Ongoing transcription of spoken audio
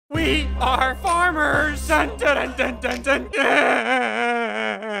We are farmers. Dun, dun, dun, dun, dun,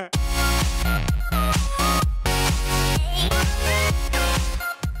 dun.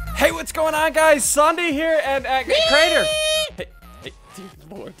 Hey, what's going on, guys? SSundee here and SkyFactory. Hey,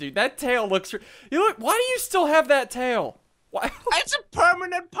 dude, that tail looks. Why do you still have that tail? Why? It's a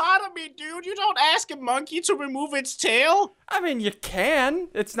permanent part of me, dude. You don't ask a monkey to remove its tail. I mean, you can.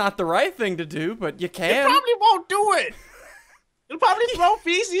 It's not the right thing to do, but you can. It probably won't do it. It'll probably throw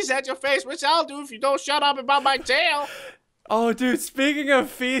feces at your face, which I'll do if you don't shut up about my tail. Oh, dude, speaking of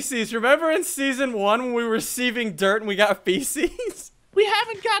feces, remember in season 1 when we were receiving dirt and we got feces? We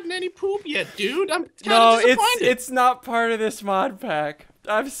haven't gotten any poop yet, dude. I'm kind No, of disappointed. it's not part of this mod pack.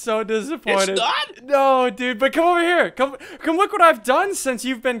 I'm so disappointed. It's not? No, dude, but come over here. Come look what I've done since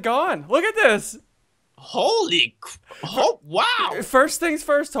you've been gone. Look at this. Holy wow. First things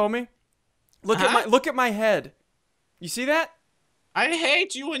first, homie. Look at my head. You see that? I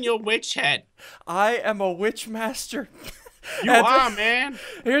hate you and your witch head. I am a witch master. You are, man.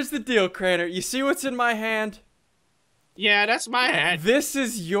 Here's the deal, Crainer. You see what's in my hand? Yeah, that's my hat. This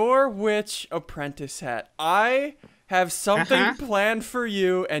is your witch apprentice hat. I have something planned for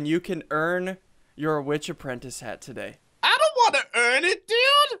you, and you can earn your witch apprentice hat today. I don't want to earn it,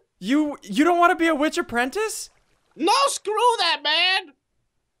 dude. You don't want to be a witch apprentice? No, screw that, man.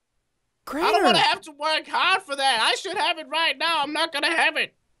 Crainer. I don't want to have to work hard for that. I should have it right now. I'm not going to have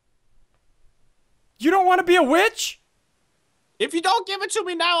it. You don't want to be a witch? If you don't give it to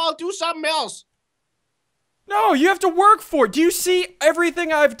me now, I'll do something else. No, you have to work for it. Do you see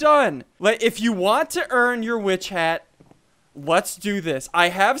everything I've done? Like, if you want to earn your witch hat, let's do this. I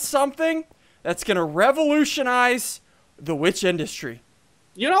have something that's going to revolutionize the witch industry.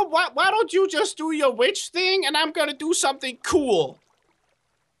 You know what? Why don't you just do your witch thing and I'm going to do something cool?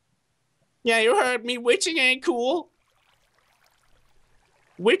 Yeah, you heard me. Witching ain't cool.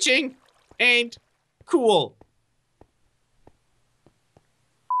 Witching ain't cool.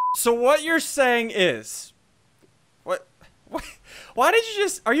 So what you're saying is... Why did you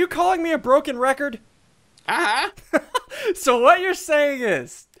just... Are you calling me a broken record? Uh-huh. So what you're saying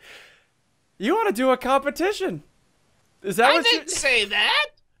is... You want to do a competition. Is that what I didn't say that.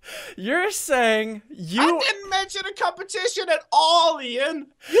 You're saying you... I didn't mention a competition at all, Ian.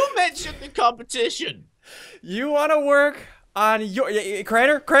 You mentioned the competition. You want to work on your...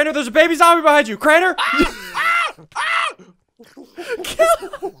 Crainer, there's a baby zombie behind you. Crainer!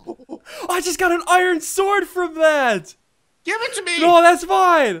 I just got an iron sword from that. Give it to me! No, that's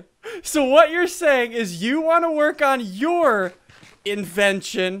fine! So what you're saying is you want to work on your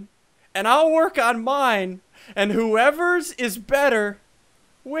invention, and I'll work on mine, and whoever's is better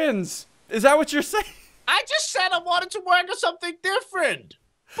wins. Is that what you're saying? I just said I wanted to work on something different.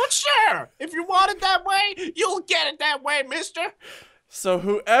 But sure, if you want it that way, you'll get it that way, mister. So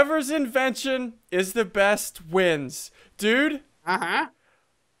whoever's invention is the best wins. Dude? Uh-huh.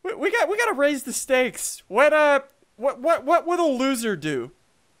 We gotta raise the stakes. What would a loser do?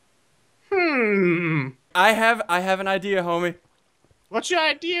 I have an idea, homie. What's your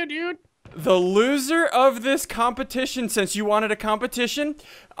idea, dude? The loser of this competition, since you wanted a competition,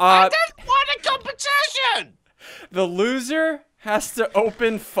 I didn't want a competition! The loser has to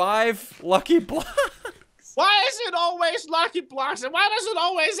open 5 lucky blocks. Why is it always Lucky Blocks? And why does it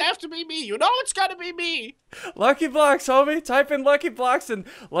always have to be me? You know it's gonna be me. Lucky Blocks, homie. Type in Lucky Blocks, and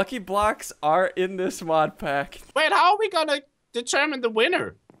Lucky Blocks are in this mod pack. Wait, how are we gonna determine the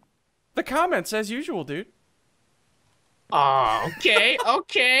winner? The comments, as usual, dude. Oh, okay,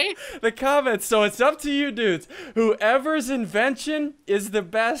 okay. The comments, so it's up to you, dudes. Whoever's invention is the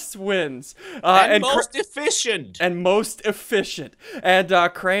best wins. And most efficient. And most efficient. And,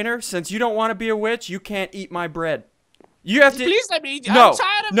 Crainer, since you don't want to be a witch, you can't eat my bread. You have to... Please let me eat. No, I'm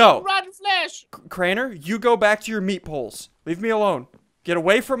tired of no. rotten flesh. Crainer, you go back to your meat poles. Leave me alone. Get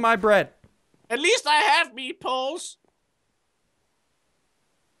away from my bread. At least I have meat poles.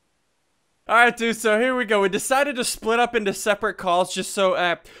 Alright, dude, so here we go. We decided to split up into separate calls just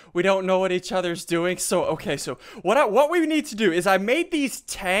so we don't know what each other's doing. So, okay, so what we need to do is I made these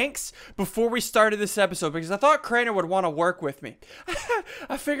tanks before we started this episode because I thought Crainer would want to work with me.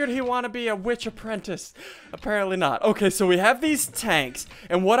 I figured he'd want to be a witch apprentice. Apparently not. Okay, so we have these tanks,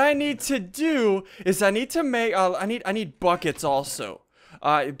 and what I need to do is I need to make, I need buckets also.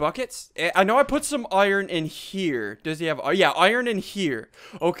 Buckets? I know I put some iron in here. Does he have, yeah, iron in here.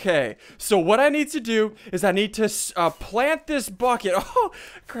 Okay, so what I need to do is I need to plant this bucket. Oh,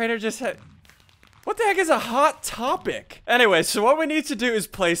 Crainer just had, what the heck is a hot topic? Anyway, so what we need to do is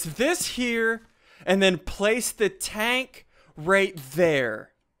place this here and then place the tank right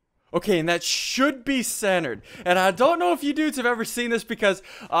there. Okay, and that should be centered. And I don't know if you dudes have ever seen this because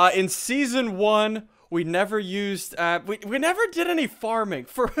in season 1, we never used, we never did any farming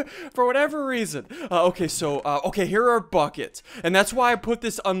for whatever reason. Okay, so, okay, here are buckets. And that's why I put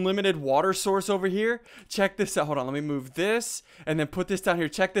this unlimited water source over here. Check this out. Hold on, let me move this and then put this down here.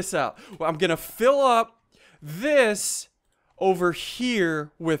 Check this out. Well, I'm gonna fill up this over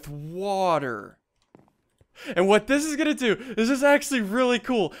here with water. And what this is gonna do, this is actually really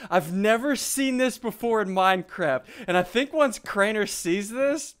cool. I've never seen this before in Minecraft. And I think once Crainer sees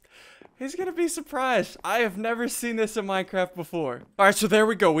this, he's gonna be surprised. I have never seen this in Minecraft before. Alright, so there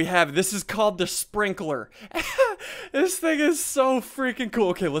we go. We have, this is called the sprinkler. This thing is so freaking cool.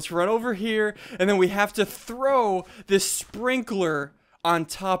 Okay, let's run over here. And then we have to throw this sprinkler on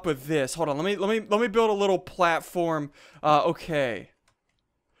top of this. Hold on, let me build a little platform. Okay.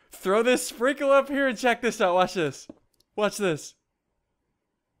 Throw this sprinkle up here and check this out. Watch this. Watch this.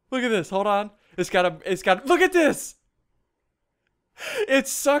 Look at this. Hold on. It's got, look at this. It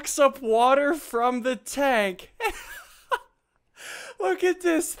sucks up water from the tank. Look at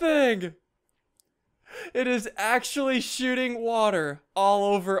this thing. It is actually shooting water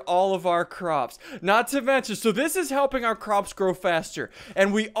all over all of our crops. Not to mention, so this is helping our crops grow faster.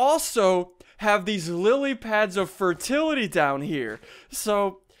 And we also have these lily pads of fertility down here.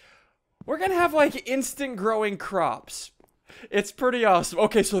 So we're gonna have like instant growing crops. It's pretty awesome.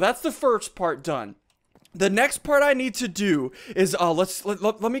 Okay, so that's the first part done. The next part I need to do is,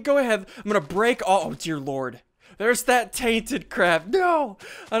 let me go ahead. I'm gonna break all, oh dear lord. There's that tainted crap. No,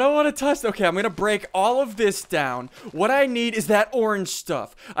 I don't want to touch. Okay, I'm gonna break all of this down. What I need is that orange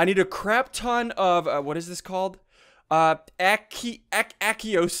stuff. I need a crap ton of, what is this called?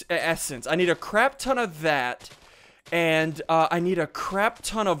 Achios essence. I need a crap ton of that. And I need a crap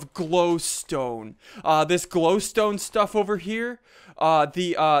ton of glowstone. This glowstone stuff over here,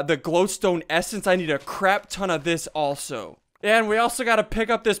 the glowstone essence, I need a crap ton of this also. And we also gotta pick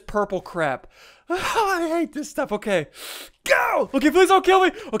up this purple crap. I hate this stuff. Okay, go! Okay, please don't kill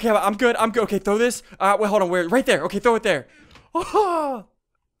me. Okay, I'm good. I'm good. Okay, throw this. Wait, hold on. Where? Right there. Okay, throw it there. Oh,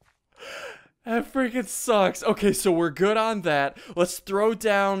 that freaking sucks. Okay, so we're good on that. Let's throw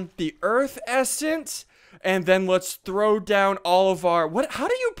down the earth essence. And then let's throw down all of our, what, how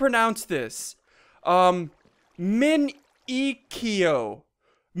do you pronounce this? Minikio.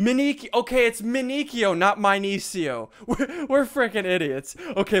 Okay, it's Minikio, not Minicio. We're freaking idiots.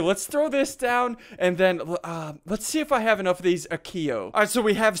 Okay, let's throw this down, and then, let's see if I have enough of these Akio. Alright, so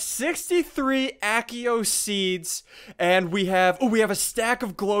we have 63 Akio seeds, and we have a stack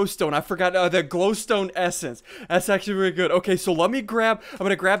of glowstone. I forgot, the glowstone essence. That's actually really good. Okay, so I'm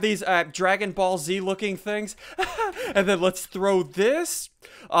gonna grab these, Dragon Ball Z looking things, and then let's throw this,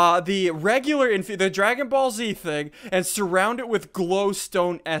 the Dragon Ball Z thing, and surround it with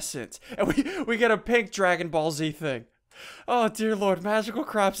glowstone essence. And we get a pink Dragon Ball Z thing. Oh dear lord, magical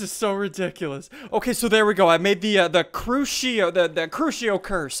crops is so ridiculous. Okay, so there we go. I made the Crucio, the Crucio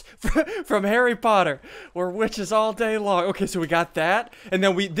curse from Harry Potter, where witches all day long. Okay, so we got that, and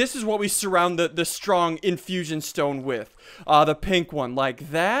then this is what we surround the strong infusion stone with. The pink one,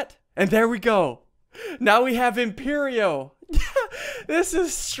 like that, and there we go. Now we have Imperio. This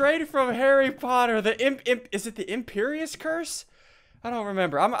is straight from Harry Potter. Is it the Imperious curse? I don't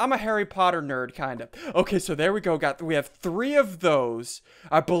remember. I'm a Harry Potter nerd, kind of. Okay, so there we go. We have 3 of those.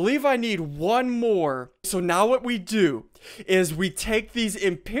 I believe I need 1 more. So now what we do is we take these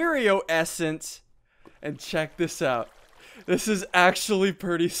Imperio essence and check this out. This is actually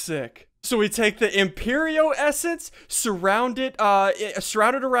pretty sick. So we take the Imperio essence, surround it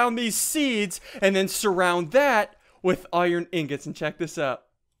around these seeds, and then surround that with iron ingots. And check this out.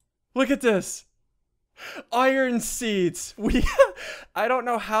 Look at this. Iron seeds. I don't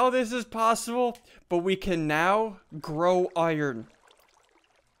know how this is possible, but we can now grow iron.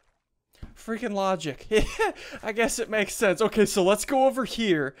 Freaking logic. I guess it makes sense. Okay, so let's go over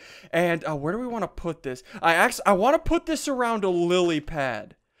here. And where do we want to put this? I want to put this around a lily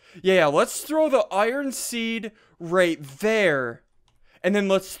pad. Yeah, let's throw the iron seed right there. And then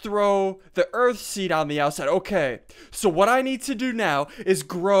let's throw the earth seed on the outside. Okay, so what I need to do now is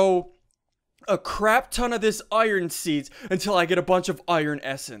grow a crap ton of this iron seeds until I get a bunch of iron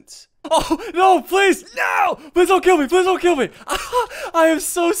essence. Oh, no, please, no! Please don't kill me, please don't kill me! I am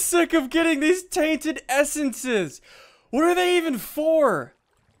so sick of getting these tainted essences. What are they even for?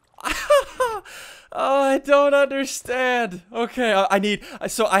 Oh, I don't understand. Okay,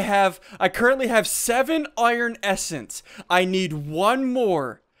 I currently have 7 iron essence. I need 1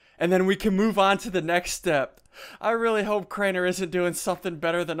 more, and then we can move on to the next step. I really hope Crainer isn't doing something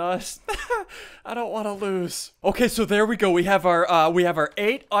better than us. I don't want to lose. Okay, so there we go. We have our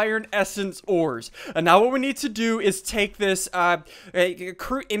 8 iron essence ores. And now what we need to do is take this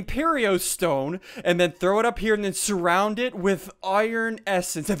Imperio stone and then throw it up here and then surround it with iron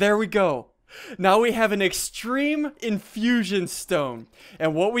essence. And there we go. Now we have an extreme infusion stone.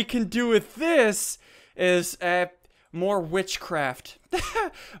 And what we can do with this is more witchcraft.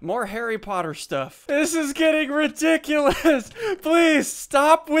 More Harry Potter stuff. This is getting ridiculous. Please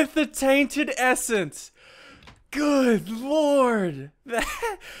stop with the tainted essence. Good Lord.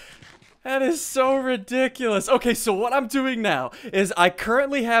 That is so ridiculous. Okay, so what I'm doing now is I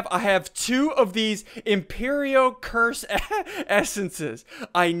have 2 of these Imperio Curse essences.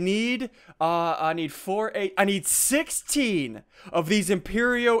 I need 4, 8, I need 16 of these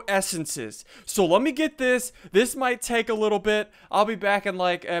Imperio essences. So let me get this. This might take a little bit. I'll be back in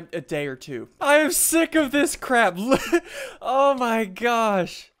like a day or 2. I am sick of this crap. Oh my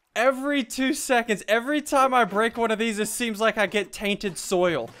gosh. Every 2 seconds, every time I break one of these, it seems like I get tainted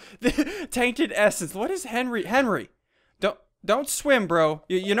soil. Tainted essence. What is Henry? Henry, don't swim, bro.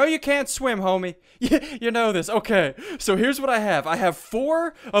 You know you can't swim, homie. You know this. Okay, so here's what I have. I have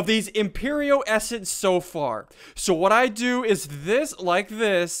 4 of these Imperio essence so far. So what I do is this, like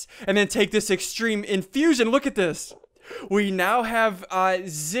this, and then take this extreme infusion. Look at this. We now have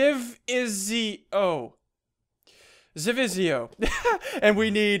Zivizio. And we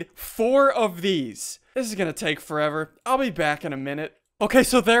need 4 of these. This is gonna take forever. I'll be back in a minute. Okay,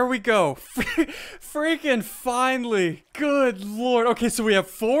 so there we go. Freaking finally. Good Lord. Okay, so we have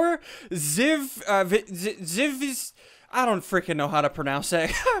 4 Zivis. I don't freaking know how to pronounce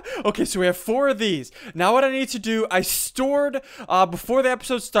that. Okay, so we have 4 of these. Now what I need to do, I stored, before the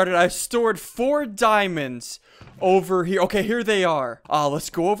episode started, I stored 4 diamonds over here. Okay, here they are. Let's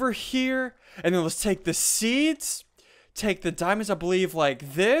go over here, and then let's take the seeds. Take the diamonds, I believe,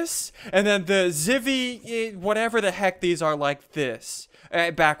 like this, and then the Zivy, whatever the heck these are, like this.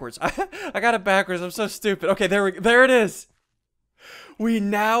 Backwards. I got it backwards. I'm so stupid. Okay, there it is. We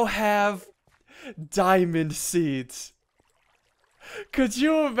now have diamond seeds. Could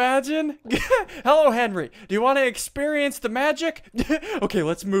you imagine? Hello, Henry. Do you want to experience the magic? Okay,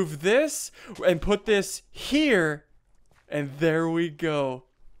 let's move this and put this here, and there we go.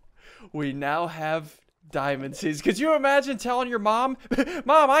 We now have diamond seeds. Could you imagine telling your mom,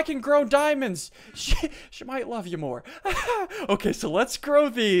 Mom, I can grow diamonds? She might love you more. Okay, so let's grow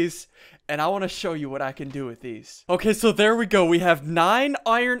these, and I want to show you what I can do with these. Okay, so there we go. We have 9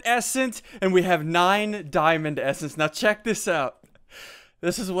 iron essence, and we have 9 diamond essence. Now check this out.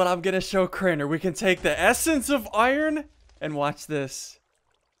 This is what I'm going to show Crainer. We can take the essence of iron, and watch this.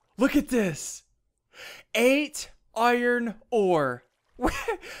 Look at this. 8 iron ore.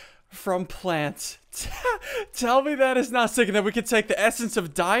 From plants. Tell me that is not sick. And then we can take the essence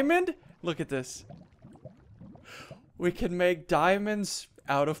of diamond. Look at this. We can make diamonds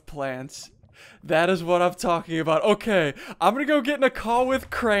out of plants. That is what I'm talking about. Okay, I'm gonna go get in a call with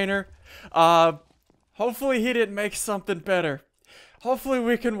Crainer. Hopefully he didn't make something better. Hopefully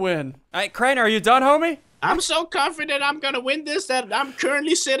we can win. Alright, Crainer, are you done, homie? I'm so confident I'm gonna win this that I'm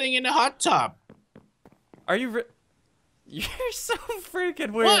currently sitting in a hot tub. Are you You're so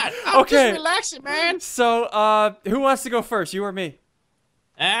freaking weird. What? I'm just relaxing, man. So, who wants to go first? You or me?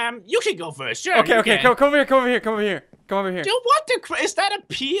 You can go first. Sure. Okay. Come over here. Come over here. Dude, what is that a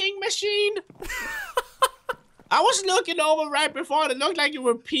peeing machine? I was looking over right before and it looked like you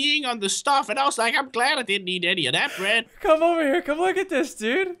were peeing on the stuff, and I was like, I'm glad I didn't eat any of that bread. Come over here. Come look at this,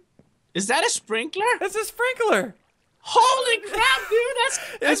 dude. Is that a sprinkler? It's a sprinkler. Holy crap, dude!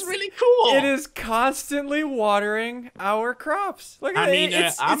 That's really cool. It is constantly watering our crops. Look at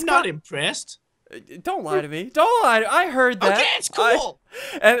it. I'm not impressed. Don't lie to me. Don't lie. I heard that. Okay, it's cool.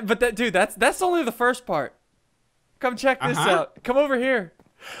 Dude, that's only the first part. Come check this out. Come over here.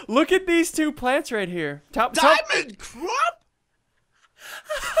 Look at these 2 plants right here. Diamond crop?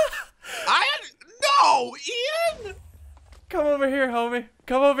 No, Ian. Come over here, homie.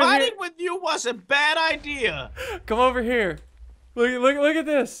 Come over here. Fighting with you was a bad idea. Come over here. Look at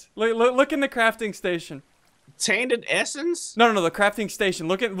this. Look in the crafting station. Tainted essence? No, the crafting station.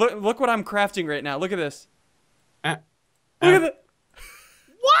 Look what I'm crafting right now. Look at this. Look at that.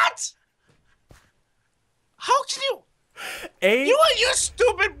 What? How can you? 8. You are your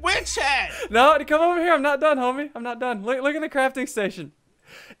stupid witch head. No, come over here. I'm not done, homie. I'm not done. Look in the crafting station.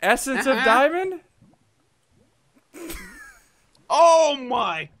 Essence of diamond. Oh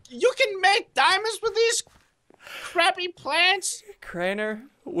my! You can make diamonds with these crappy plants? Crainer,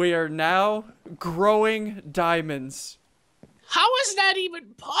 we are now growing diamonds. How is that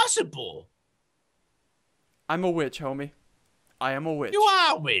even possible? I'm a witch, homie. I am a witch. You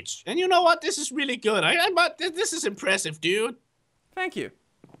are a witch. And you know what? This is really good. This is impressive, dude. Thank you.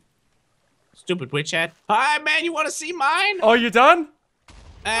 Stupid witch hat. Hi, man. You want to see mine? Oh, you done?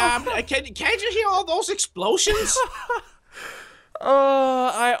 Can't you hear all those explosions?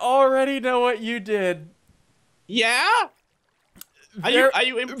 I already know what you did. Yeah? Are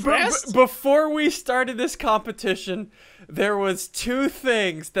you impressed? Before we started this competition, there was 2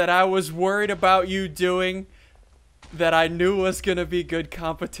 things that I was worried about you doing that I knew was gonna be good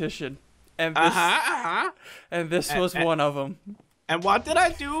competition, and this, and this was one of them. And what did I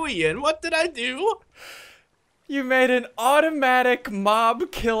do, Ian? What did I do? You made an automatic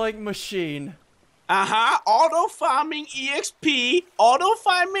mob killing machine. Auto farming EXP, auto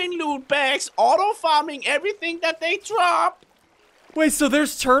farming loot bags, auto farming everything that they drop. Wait, so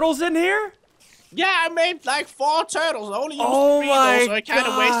there's turtles in here? Yeah, I made like 4 turtles. I only used 3 though, so I kind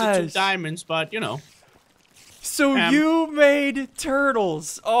of wasted 2 diamonds, but you know. So you made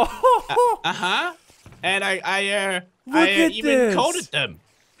turtles. Oh. And I Look at even this. coded them.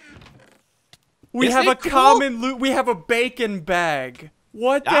 We Isn't have a it cool? common loot. We have a bacon bag.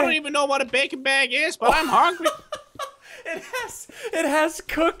 What? I don't even know what a bacon bag is, but I'm hungry. It has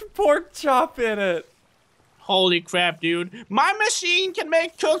cooked pork chop in it. Holy crap, dude. My machine can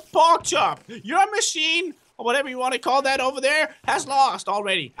make cooked pork chop. Your machine, or whatever you want to call that over there, has lost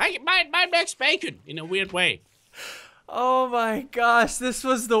already. Mine makes bacon in a weird way. Oh my gosh, this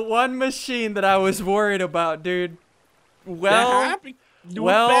was the one machine that I was worried about, dude. Well, Loot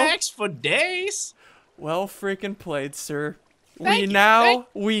bags for days. Well freaking played, sir. Thank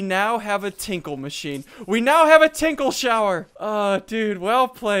We now have a tinkle machine. We now have a tinkle shower. Oh, dude, well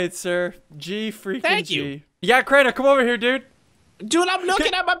played, sir. G freaking Thank G. you. Yeah, Crainer, come over here, dude. Dude, I'm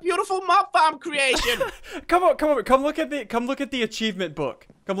looking at my beautiful mob farm creation. Come over. Come look at the achievement book.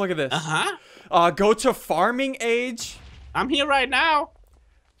 Come look at this. Go to farming age. I'm here right now.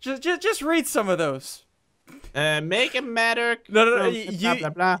 Just read some of those. Make a matter. No. Blah, blah,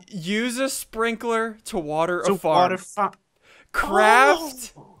 blah. Use a sprinkler to water a farm. Water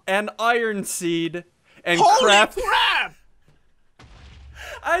Craft an iron seed and Holy craft. crap!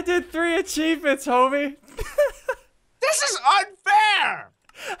 I did 3 achievements, homie. This is unfair.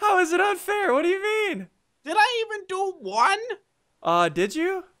 How is it unfair? What do you mean? Did I even do 1? Did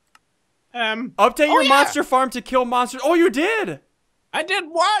you? Update your monster farm to kill monsters. Oh, you did. I did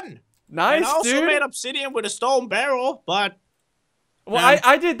 1. Nice, and I also dude. made obsidian with a stone barrel, but. Well,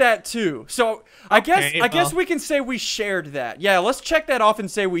 I did that too. So I guess we can say we shared that. Yeah, let's check that off and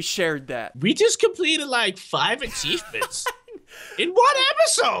say we shared that. We just completed like 5 achievements in 1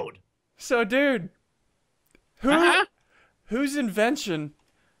 episode. So, dude, whose invention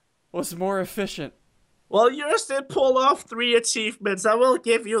was more efficient? Well, yours did pull off 3 achievements. I will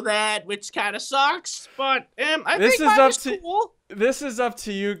give you that, which kind of sucks. But I think mine is cool. This is up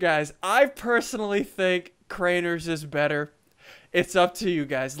to you guys. I personally think Crainer's is better. It's up to you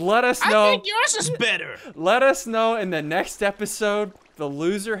guys. Let us know. I think yours is better. Let us know in the next episode. The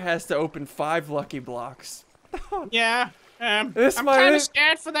loser has to open 5 lucky blocks. Yeah. I'm kind of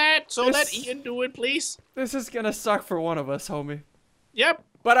scared for that, so let Ian do it, please. This is gonna suck for one of us, homie. Yep.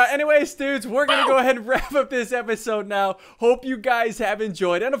 But anyways, dudes, we're gonna go ahead and wrap up this episode now. Hope you guys have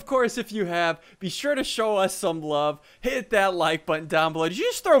enjoyed. And of course, if you have, be sure to show us some love. Hit that like button down below. Did you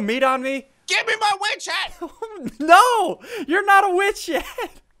just throw meat on me? Give me my witch hat! No! You're not a witch yet!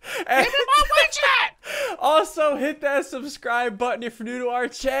 Give me my witch hat! Also, hit that subscribe button if you're new to our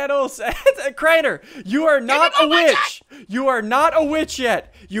channels. Crainer, you are not a witch. You are not a witch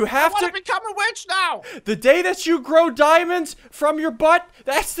yet. You have to become a witch now. The day that you grow diamonds from your butt,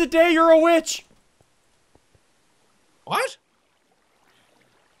 that's the day you're a witch. What?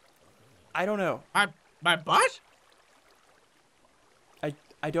 I don't know. My butt?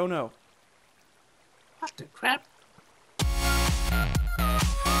 I don't know. What the crap?